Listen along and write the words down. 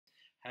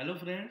Hello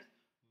friends,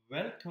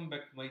 welcome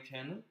back to my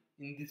channel.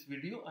 In this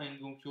video I am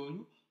going to show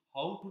you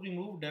how to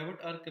remove debit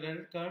or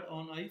credit card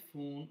on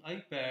iPhone,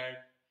 iPad,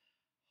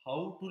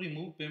 how to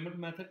remove payment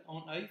method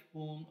on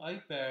iPhone,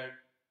 iPad,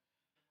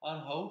 or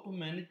how to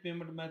manage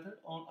payment method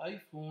on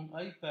iPhone,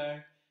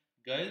 iPad.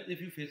 Guys, if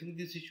you're facing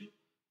this issue,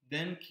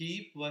 then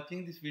keep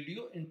watching this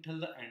video until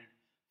the end.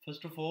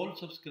 First of all,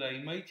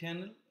 subscribe my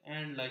channel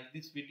and like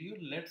this video.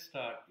 Let's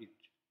start it.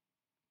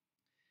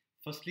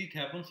 Firstly,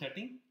 tap on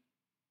setting.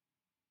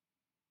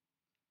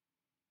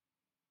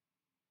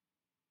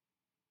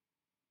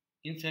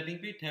 In setting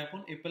page, tap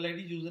on Apple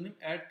ID username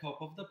at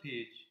top of the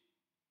page.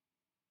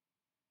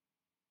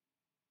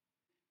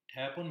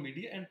 Tap on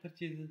media and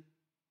purchases.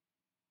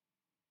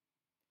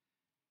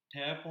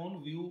 Tap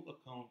on view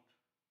account.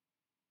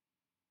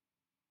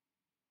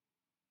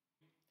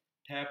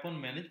 Tap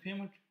on manage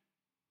payment.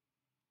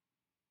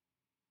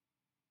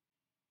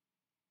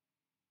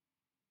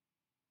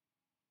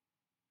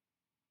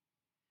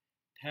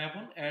 Tap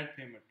on add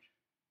payment.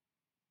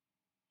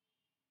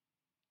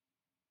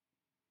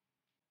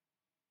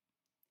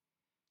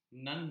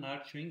 None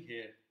not showing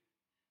here.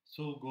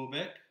 So go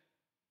back.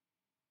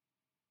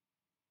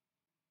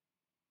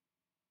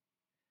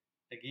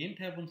 Again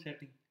tap on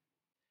setting.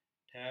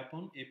 Tap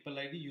on Apple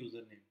ID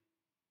username.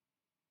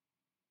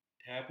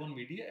 Tap on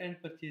media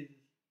and purchases.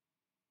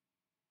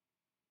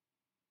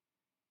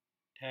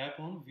 Tap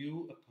on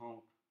view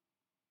account.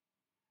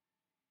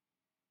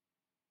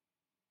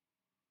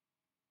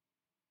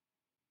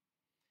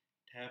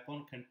 Tap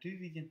on country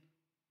region.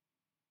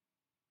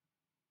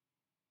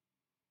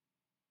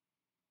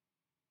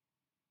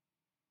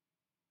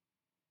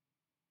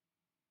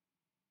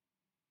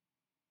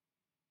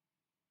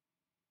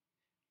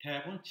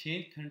 Tap on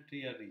change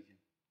country or region.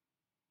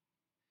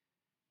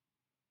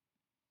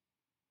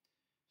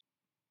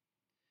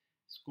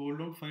 Scroll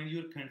down, find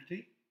your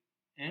country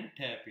and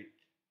tap it.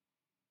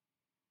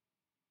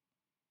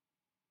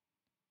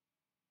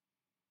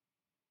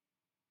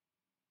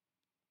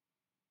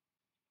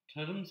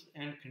 Terms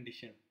and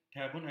condition.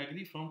 Tap on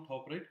agree from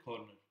top right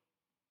corner.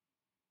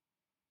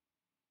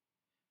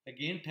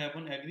 Again tap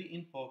on agree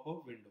in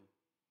pop-up window.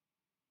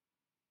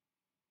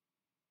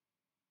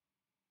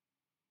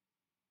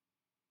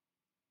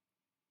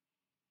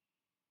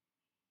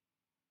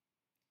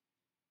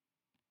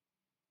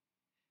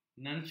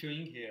 None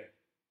showing here.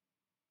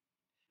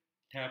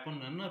 Tap on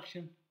none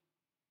option.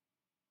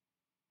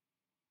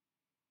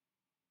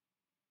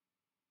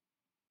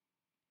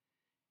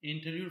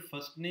 Enter your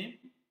first name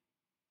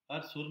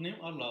or surname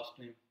or last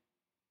name.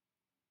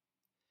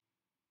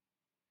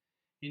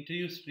 Enter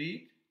your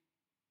street.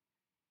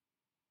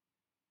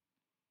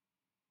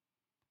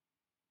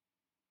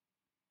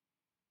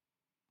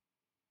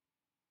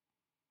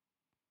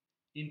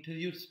 Enter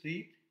your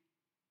street.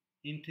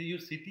 Enter your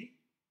city.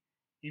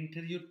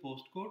 Enter your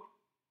postcode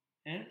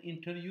and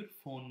enter your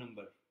phone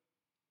number.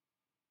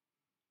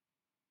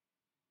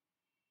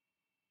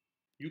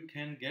 You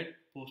can get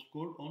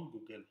postcode on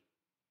Google.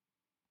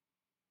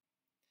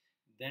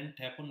 Then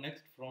tap on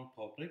next from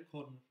top right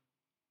corner.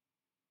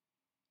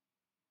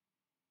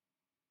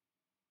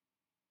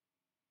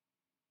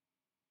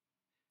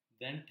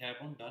 Then tap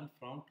on done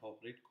from top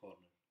right corner.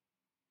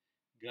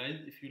 Guys,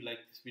 if you like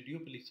this video,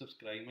 please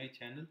subscribe my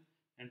channel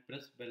and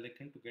press bell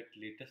icon to get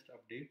latest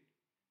update.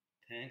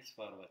 Thanks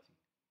for watching.